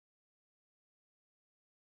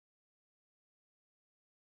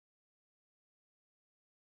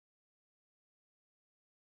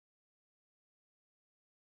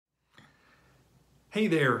Hey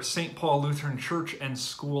there, St. Paul Lutheran Church and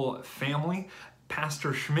School family.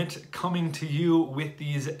 Pastor Schmidt coming to you with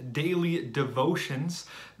these daily devotions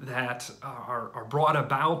that are brought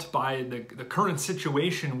about by the current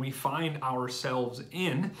situation we find ourselves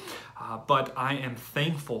in. But I am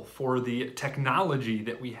thankful for the technology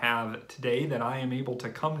that we have today, that I am able to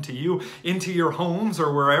come to you into your homes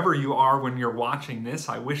or wherever you are when you're watching this.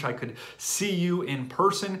 I wish I could see you in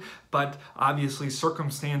person, but obviously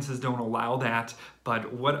circumstances don't allow that.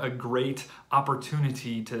 But what a great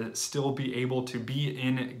opportunity to still be able to be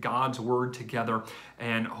in God's Word together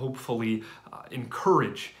and hopefully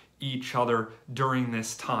encourage each other during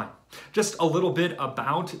this time. Just a little bit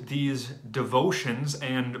about these devotions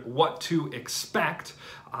and what to expect.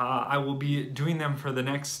 I will be doing them for the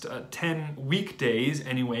next 10 weekdays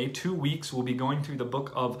anyway. 2 weeks we'll be going through the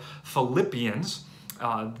book of Philippians.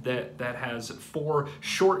 That has 4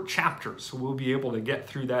 short chapters, so we'll be able to get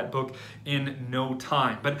through that book in no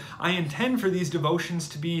time. But I intend for these devotions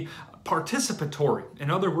to be participatory. In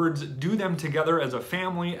other words, do them together as a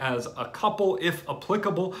family, as a couple, if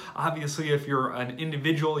applicable. Obviously, if you're an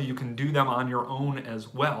individual, you can do them on your own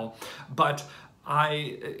as well. But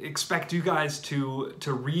I expect you guys to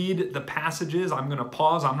read the passages. I'm going to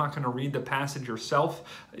pause. I'm not going to read the passage yourself.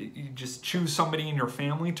 You just choose somebody in your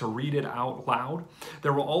family to read it out loud.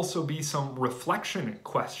 There will also be some reflection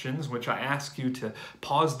questions, which I ask you to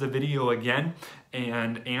pause the video again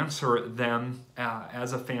and answer them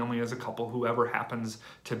as a family, as a couple, whoever happens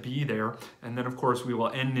to be there. And then, of course, we will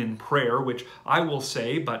end in prayer, which I will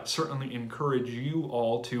say, but certainly encourage you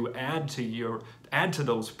all to add to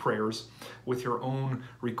those prayers with your own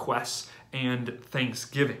requests and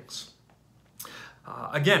thanksgivings.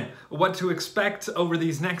 Again, what to expect over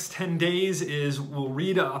these next 10 days is we'll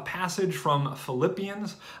read a passage from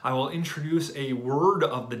Philippians. I will introduce a word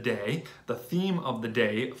of the day, the theme of the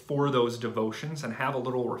day for those devotions, and have a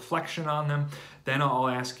little reflection on them. Then I'll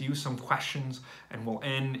ask you some questions, and we'll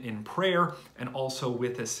end in prayer and also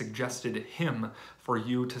with a suggested hymn for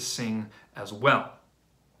you to sing as well.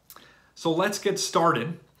 So let's get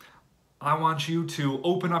started. I want you to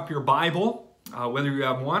open up your Bible, whether you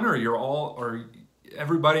have one or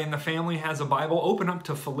everybody in the family has a Bible. Open up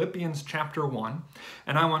to Philippians chapter 1,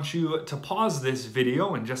 and I want you to pause this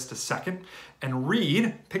video in just a second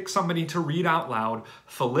and pick somebody to read out loud,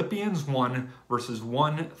 Philippians 1, verses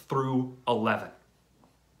 1 through 11.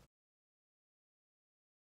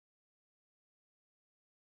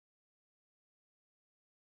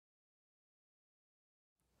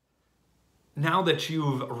 Now that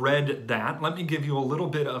you've read that, let me give you a little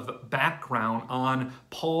bit of background on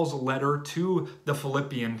Paul's letter to the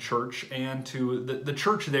Philippian church and to the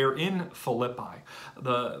church there in Philippi.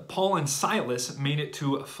 Paul and Silas made it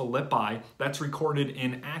to Philippi. That's recorded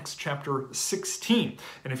in Acts chapter 16.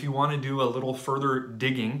 And if you want to do a little further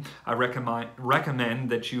digging, I recommend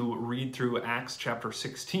that you read through Acts chapter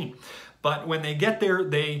 16. But when they get there,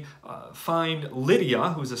 they find Lydia,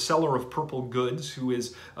 who's a seller of purple goods, who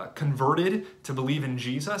is converted to believe in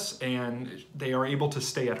Jesus, and they are able to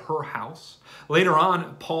stay at her house. Later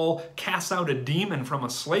on, Paul casts out a demon from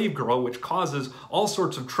a slave girl, which causes all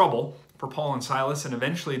sorts of trouble for Paul and Silas, and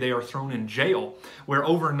eventually they are thrown in jail, where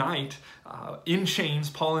overnight, in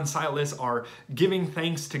chains, Paul and Silas are giving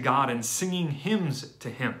thanks to God and singing hymns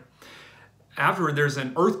to him. Afterward, there's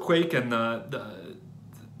an earthquake, and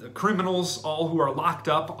the criminals, all who are locked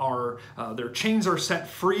up, their chains are set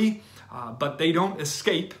free, but they don't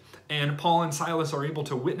escape. And Paul and Silas are able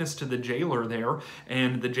to witness to the jailer there,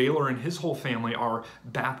 and the jailer and his whole family are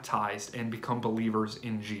baptized and become believers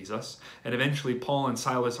in Jesus. And eventually Paul and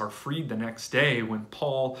Silas are freed the next day when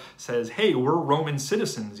Paul says, hey, we're Roman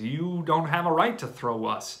citizens. You don't have a right to throw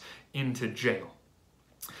us into jail.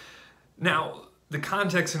 Now, the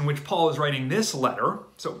context in which Paul is writing this letter,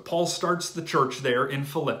 so Paul starts the church there in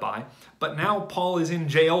Philippi, but now Paul is in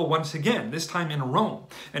jail once again, this time in Rome.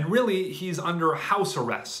 And really, he's under house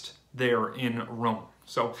arrest there in Rome.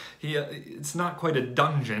 So it's not quite a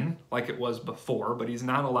dungeon like it was before, but he's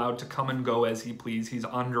not allowed to come and go as he please. He's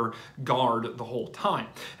under guard the whole time.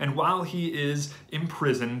 And while he is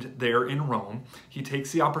imprisoned there in Rome, he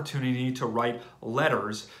takes the opportunity to write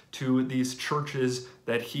letters to these churches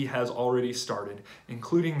that he has already started,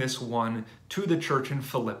 including this one to the church in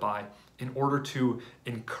Philippi, in order to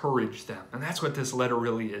encourage them. And that's what this letter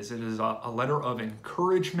really is. It is a letter of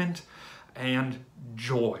encouragement and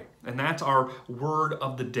joy. And that's our word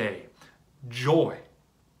of the day, joy.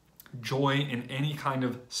 Joy in any kind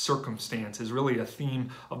of circumstance is really a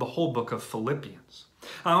theme of the whole book of Philippians.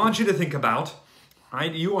 I want you to think about,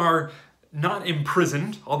 right, you are not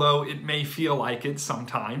imprisoned, although it may feel like it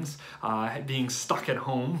sometimes, being stuck at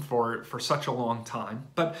home for such a long time.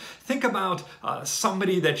 But think about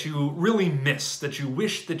somebody that you really miss, that you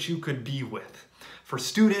wish that you could be with. For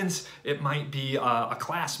students, it might be a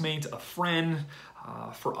classmate, a friend.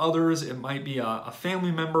 For others, it might be a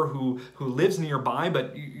family member who lives nearby,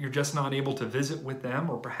 but you're just not able to visit with them,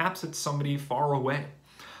 or perhaps it's somebody far away.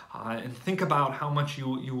 And think about how much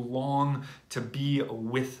you long to be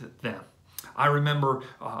with them. I remember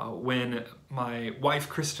when my wife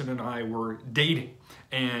Kristen and I were dating,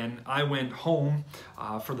 and I went home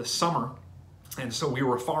for the summer. And so we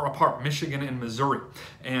were far apart, Michigan and Missouri,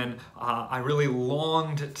 and I really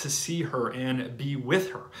longed to see her and be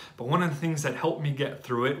with her. But one of the things that helped me get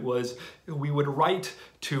through it was we would write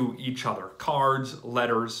to each other, cards,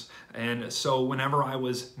 letters, and so whenever I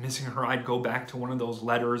was missing her, I'd go back to one of those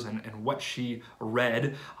letters and what she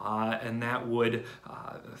read, and that would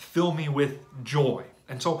fill me with joy.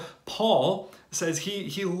 And so Paul says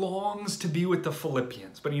he longs to be with the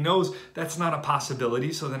Philippians, but he knows that's not a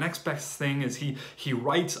possibility. So the next best thing is he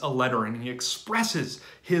writes a letter and he expresses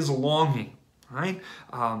his longing, right?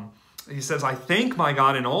 He says, I thank my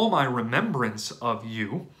God in all my remembrance of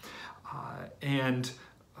you, and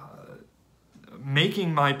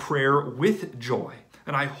making my prayer with joy.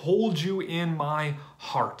 And I hold you in my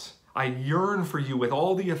heart. I yearn for you with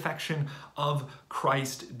all the affection of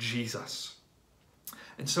Christ Jesus.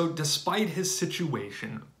 And so despite his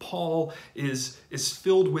situation, Paul is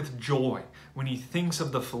filled with joy when he thinks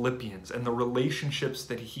of the Philippians and the relationships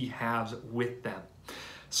that he has with them.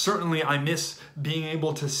 Certainly, I miss being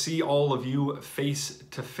able to see all of you face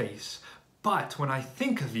to face. But when I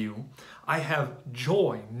think of you, I have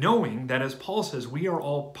joy knowing that, as Paul says, we are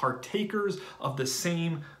all partakers of the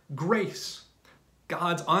same grace.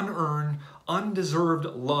 God's unearned, undeserved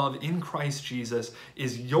love in Christ Jesus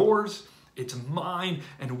is yours, it's mine,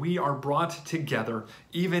 and we are brought together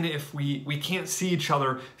even if we can't see each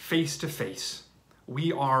other face to face.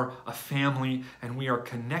 We are a family and we are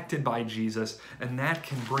connected by Jesus, and that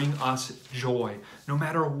can bring us joy no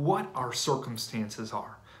matter what our circumstances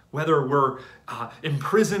are. Whether we're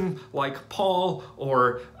imprisoned like Paul,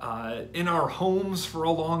 or in our homes for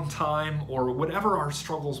a long time, or whatever our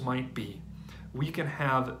struggles might be, we can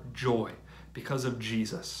have joy because of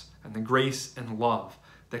Jesus and the grace and love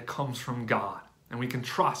that comes from God. And we can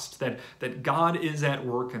trust that God is at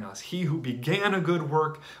work in us. He who began a good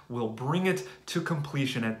work will bring it to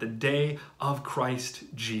completion at the day of Christ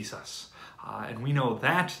Jesus. And we know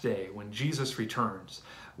that day, when Jesus returns,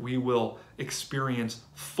 we will experience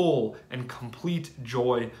full and complete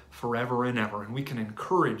joy forever and ever. And we can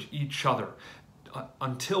encourage each other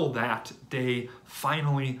until that day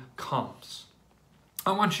finally comes.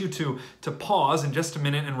 I want you to pause in just a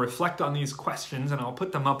minute and reflect on these questions, and I'll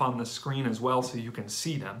put them up on the screen as well so you can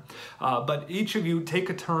see them. But each of you take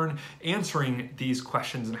a turn answering these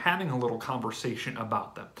questions and having a little conversation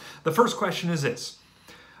about them. The first question is this: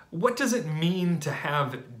 what does it mean to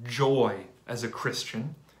have joy as a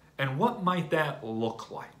Christian, and what might that look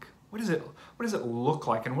like? What does it look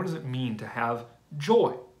like, and what does it mean to have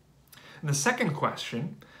joy? And the second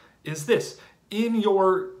question is this: in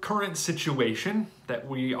your current situation that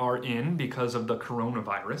we are in because of the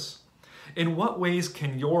coronavirus, in what ways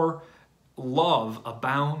can your love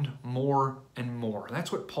abound more and more? That's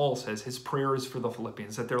what Paul says his prayer is for the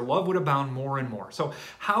Philippians, that their love would abound more and more. So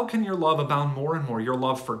how can your love abound more and more? Your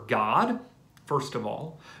love for God, first of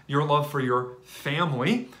all. Your love for your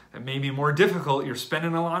family. It may be more difficult. You're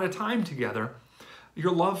spending a lot of time together.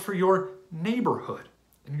 Your love for your neighborhood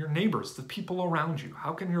and your neighbors, the people around you.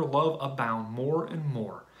 How can your love abound more and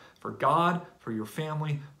more for God, for your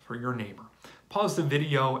family, for your neighbor? Pause the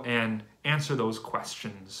video and answer those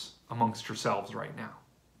questions amongst yourselves right now.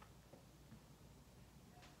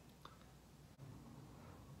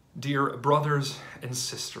 Dear brothers and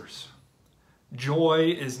sisters,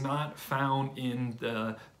 joy is not found in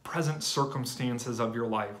the present circumstances of your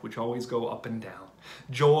life, which always go up and down.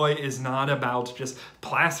 Joy is not about just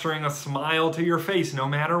plastering a smile to your face no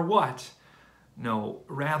matter what. No,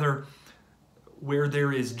 rather, where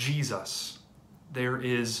there is Jesus, there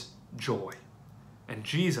is joy. And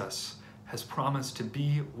Jesus has promised to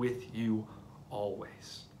be with you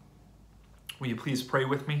always. Will you please pray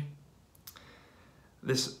with me?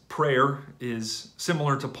 This prayer is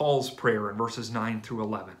similar to Paul's prayer in verses 9 through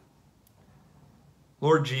 11.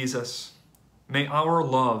 Lord Jesus, may our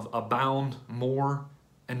love abound more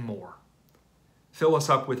and more. Fill us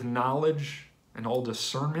up with knowledge and all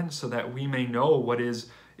discernment so that we may know what is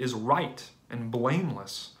right and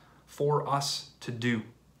blameless for us to do.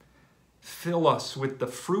 Fill us with the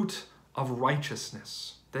fruit of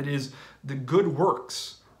righteousness that is the good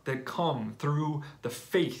works that come through the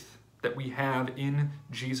faith that we have in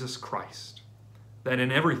Jesus Christ, that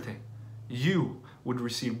in everything you would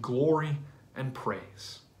receive glory and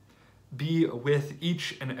praise. Be with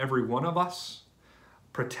each and every one of us.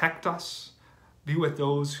 Protect us. Be with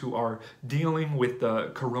those who are dealing with the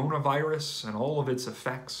coronavirus and all of its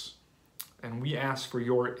effects. And we ask for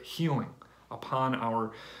your healing upon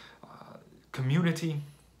our community,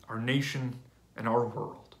 our nation, and our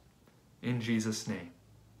world. In Jesus' name,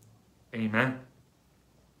 amen.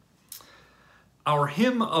 Our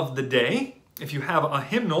hymn of the day, if you have a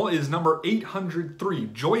hymnal, is number 803,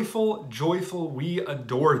 Joyful, Joyful, We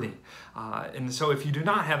Adore Thee. And so if you do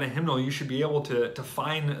not have a hymnal, you should be able to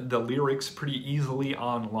find the lyrics pretty easily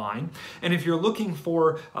online. And if you're looking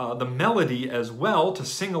for the melody as well to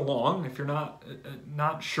sing along, if you're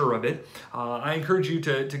not sure of it, I encourage you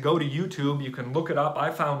to go to YouTube. You can look it up.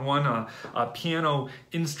 I found one, a piano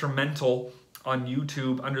instrumental on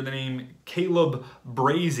YouTube under the name Caleb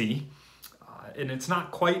Brazy. And it's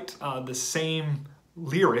not quite the same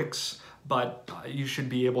lyrics, but you should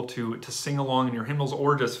be able to sing along in your hymnals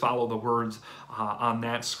or just follow the words on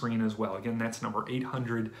that screen as well. Again, that's number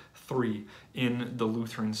 803 in the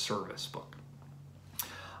Lutheran Service Book.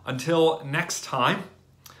 Until next time,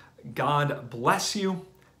 God bless you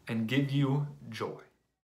and give you joy.